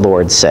voice, the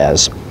Lord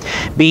says.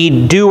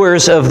 Be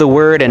doers of the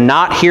word and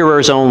not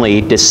hearers only,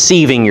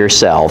 deceiving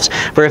yourselves.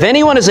 For if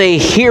anyone is a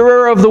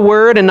hearer of the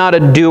word and not a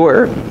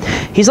doer,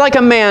 he's like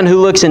a man who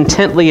looks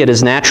intently at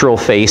his natural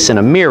face in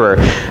a mirror.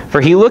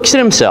 For he looks at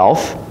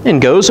himself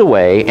and goes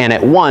away and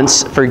at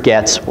once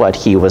forgets what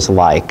he was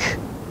like.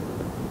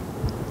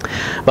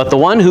 But the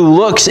one who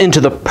looks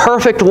into the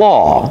perfect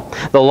law,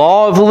 the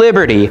law of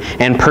liberty,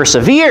 and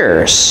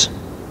perseveres,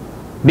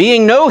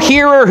 being no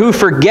hearer who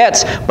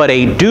forgets, but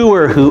a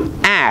doer who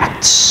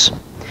acts,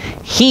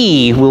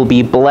 he will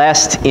be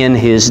blessed in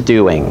his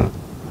doing.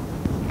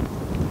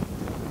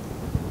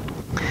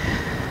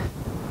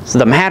 So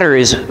the matter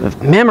is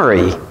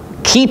memory,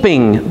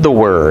 keeping the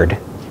word.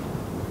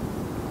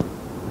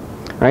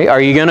 Right? Are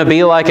you going to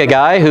be like a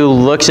guy who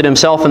looks at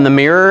himself in the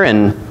mirror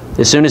and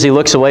as soon as he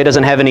looks away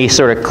doesn't have any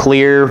sort of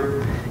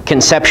clear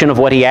conception of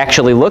what he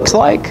actually looks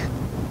like?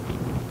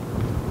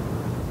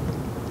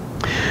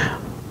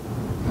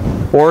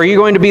 Or are you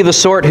going to be the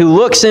sort who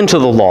looks into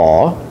the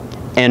law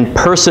and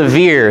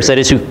perseveres, that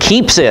is, who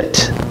keeps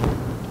it?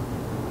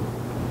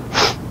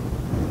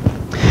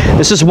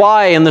 This is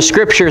why in the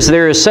Scriptures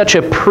there is such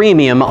a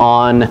premium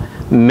on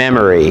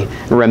memory,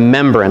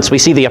 remembrance. We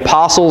see the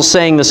apostles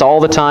saying this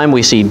all the time.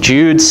 We see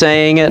Jude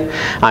saying it.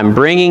 I'm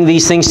bringing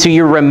these things to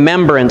your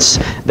remembrance,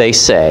 they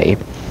say.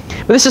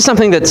 But this is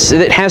something that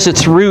has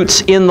its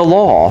roots in the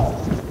law.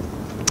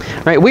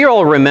 Right? We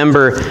all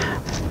remember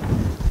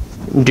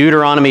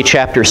Deuteronomy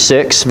chapter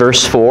 6,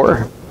 verse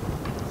 4.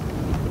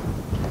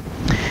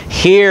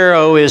 Hear,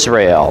 O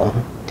Israel,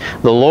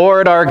 the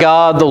Lord our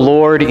God, the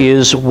Lord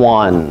is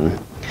one.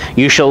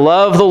 You shall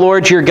love the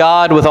Lord your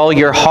God with all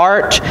your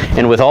heart,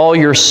 and with all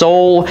your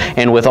soul,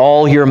 and with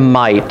all your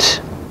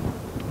might.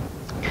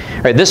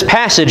 Right, this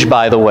passage,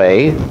 by the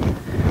way,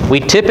 we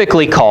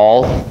typically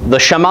call the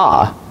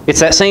Shema. It's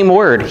that same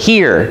word,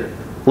 hear,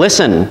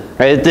 listen.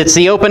 Right? It's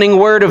the opening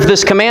word of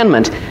this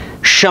commandment.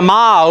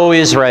 Shema, O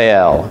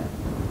Israel.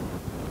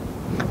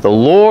 The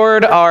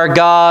Lord our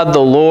God, the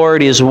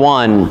Lord is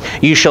one.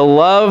 You shall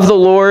love the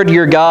Lord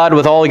your God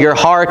with all your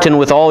heart and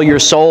with all your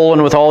soul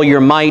and with all your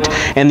might.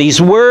 And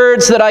these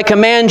words that I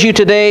command you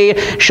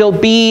today shall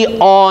be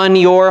on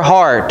your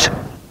heart.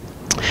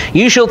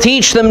 You shall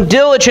teach them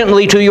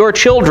diligently to your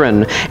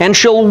children, and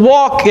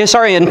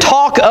and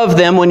talk of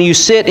them when you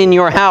sit in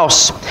your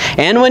house,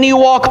 and when you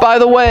walk by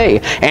the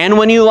way, and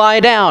when you lie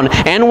down,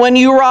 and when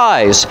you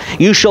rise.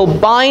 You shall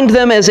bind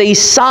them as a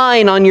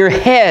sign on your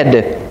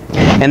head,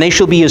 and they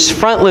shall be as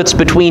frontlets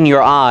between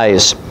your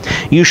eyes.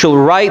 You shall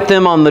write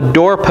them on the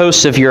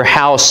doorposts of your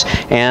house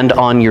and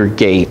on your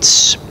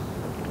gates.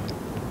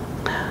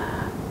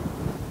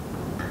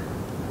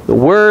 The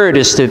Word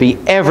is to be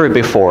ever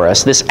before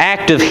us. This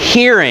act of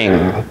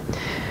hearing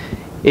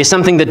is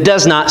something that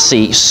does not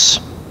cease.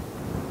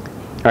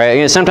 All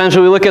right, sometimes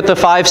we look at the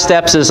 5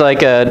 steps as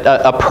like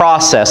a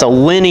process, a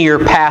linear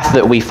path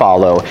that we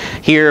follow.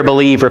 Hear,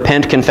 believe,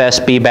 repent, confess,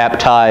 be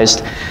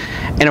baptized.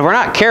 And if we're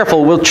not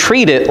careful, we'll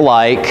treat it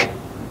like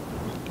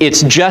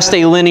it's just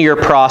a linear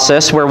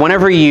process where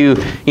whenever you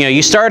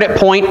start at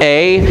point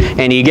A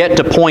and you get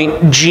to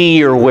point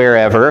G or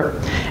wherever,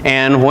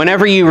 and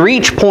whenever you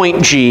reach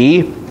point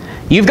G,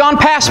 you've gone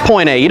past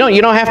point A. You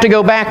don't have to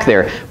go back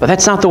there. But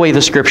that's not the way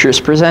the Scriptures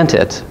present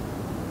it.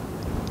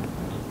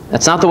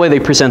 That's not the way they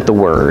present the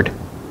Word.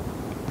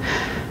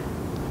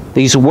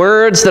 These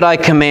words that I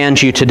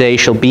command you today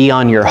shall be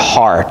on your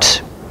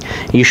heart.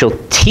 You shall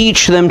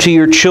teach them to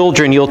your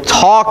children. You'll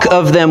talk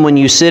of them when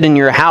you sit in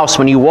your house,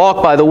 when you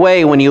walk by the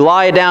way, when you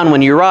lie down,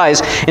 when you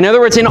rise. In other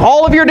words, in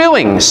all of your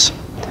doings.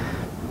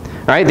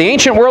 All right, the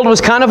ancient world was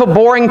kind of a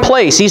boring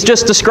place. He's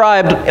just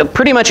described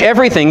pretty much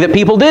everything that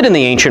people did in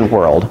the ancient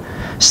world.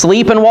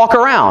 Sleep and walk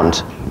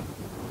around.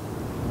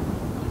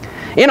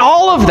 In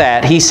all of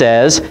that, he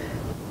says,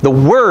 the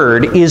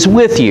Word is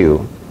with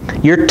you.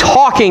 You're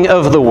talking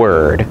of the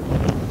Word.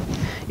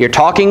 You're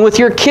talking with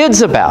your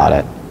kids about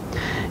it.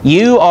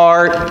 You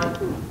are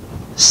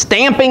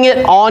stamping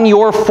it on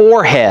your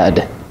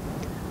forehead.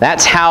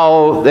 That's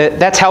how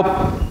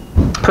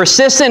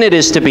persistent it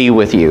is to be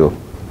with you.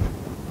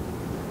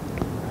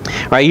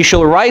 Right, you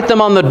shall write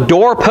them on the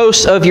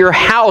doorposts of your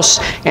house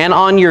and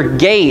on your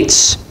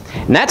gates.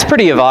 And that's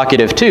pretty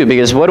evocative too,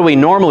 because what do we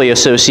normally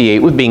associate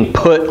with being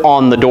put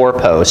on the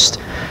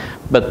doorpost?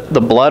 But the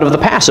blood of the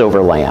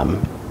Passover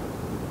lamb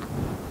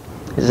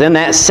is in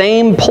that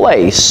same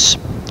place.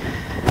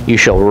 You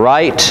shall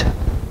write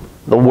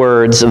the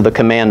words of the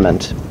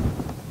commandment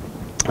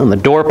on the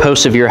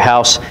doorposts of your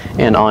house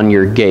and on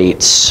your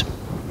gates.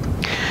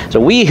 So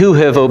we who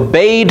have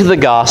obeyed the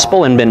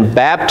gospel and been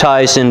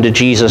baptized into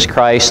Jesus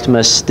Christ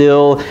must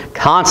still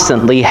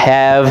constantly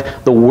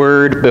have the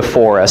Word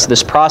before us.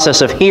 This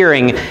process of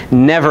hearing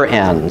never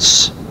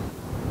ends.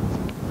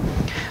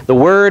 The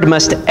Word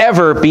must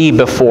ever be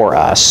before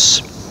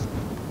us.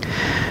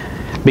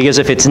 Because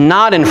if it's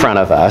not in front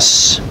of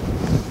us,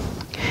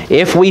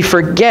 if we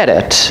forget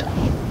it,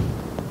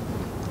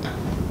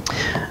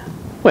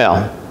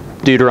 well,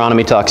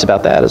 Deuteronomy talks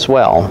about that as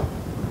well.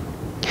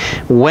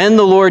 When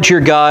the Lord your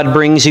God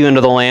brings you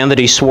into the land that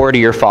he swore to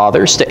your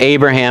fathers, to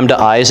Abraham, to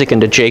Isaac, and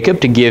to Jacob,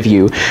 to give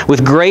you,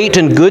 with great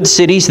and good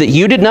cities that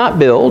you did not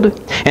build,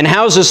 and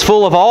houses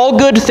full of all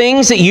good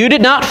things that you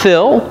did not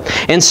fill,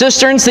 and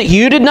cisterns that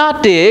you did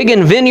not dig,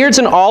 and vineyards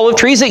and olive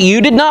trees that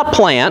you did not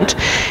plant,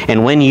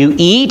 and when you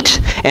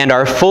eat and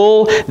are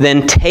full,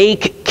 then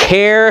take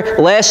care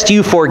lest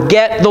you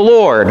forget the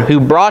Lord, who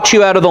brought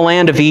you out of the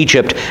land of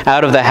Egypt,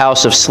 out of the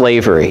house of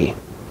slavery.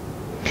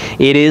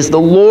 It is the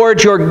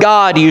Lord your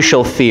God you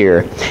shall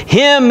fear.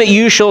 Him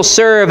you shall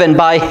serve, and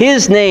by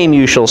his name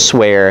you shall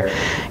swear.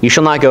 You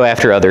shall not go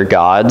after other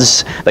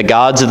gods, the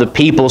gods of the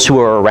peoples who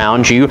are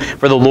around you.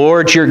 For the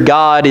Lord your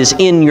God is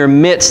in your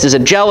midst, as a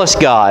jealous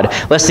God,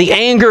 lest the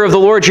anger of the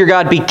Lord your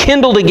God be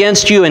kindled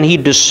against you, and he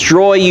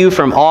destroy you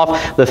from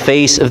off the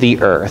face of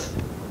the earth.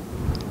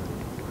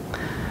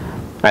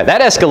 All right,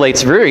 that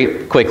escalates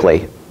very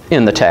quickly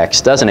in the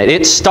text, doesn't it?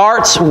 It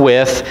starts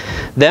with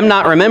them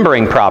not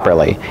remembering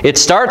properly. It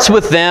starts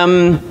with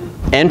them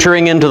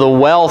entering into the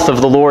wealth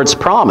of the Lord's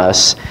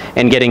promise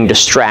and getting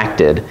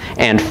distracted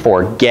and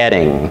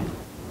forgetting.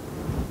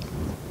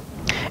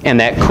 And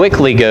that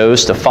quickly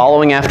goes to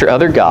following after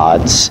other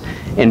gods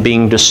and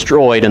being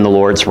destroyed in the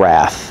Lord's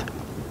wrath.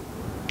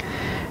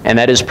 And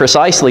that is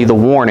precisely the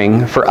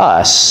warning for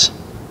us,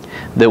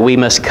 that we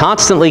must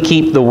constantly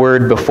keep the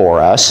Word before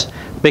us,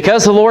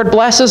 because the Lord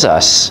blesses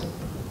us.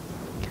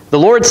 The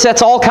Lord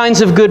sets all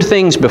kinds of good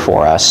things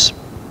before us.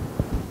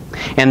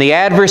 And the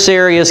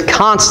adversary is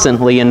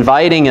constantly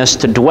inviting us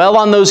to dwell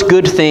on those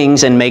good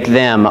things and make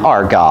them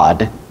our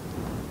God.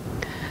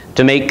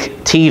 To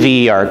make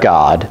TV our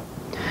God.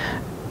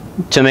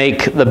 To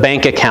make the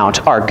bank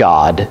account our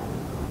God.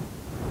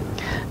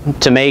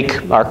 To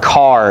make our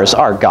cars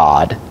our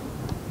God.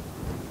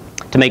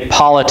 To make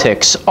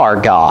politics our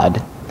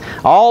God.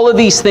 All of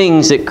these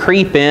things that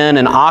creep in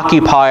and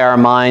occupy our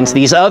minds,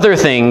 these other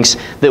things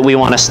that we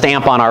want to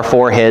stamp on our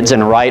foreheads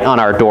and write on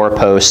our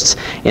doorposts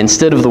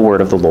instead of the word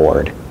of the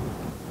Lord.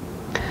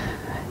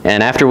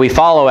 And after we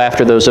follow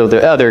after those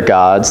other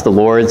gods, the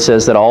Lord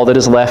says that all that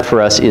is left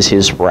for us is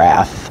his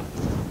wrath.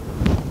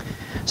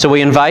 So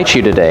we invite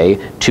you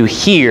today to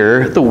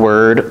hear the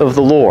word of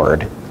the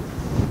Lord.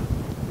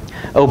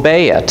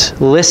 Obey it,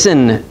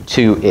 listen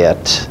to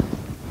it,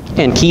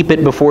 and keep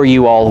it before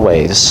you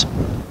always.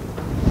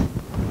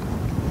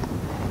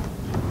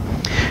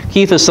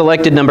 Keith has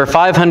selected number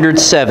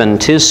 507,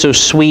 "'Tis So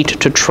Sweet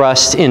to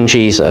Trust in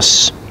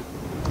Jesus."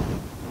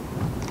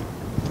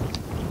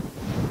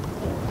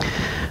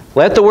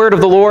 Let the word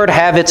of the Lord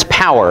have its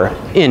power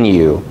in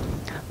you.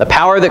 The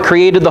power that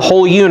created the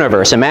whole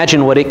universe.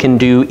 Imagine what it can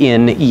do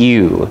in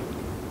you.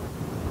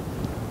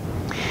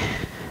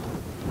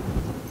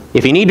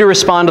 If you need to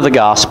respond to the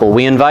gospel,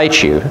 we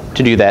invite you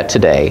to do that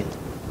today.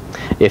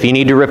 If you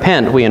need to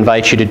repent, we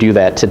invite you to do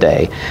that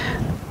today.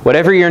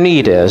 Whatever your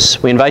need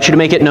is, we invite you to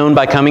make it known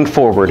by coming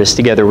forward as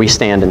together we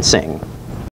stand and sing.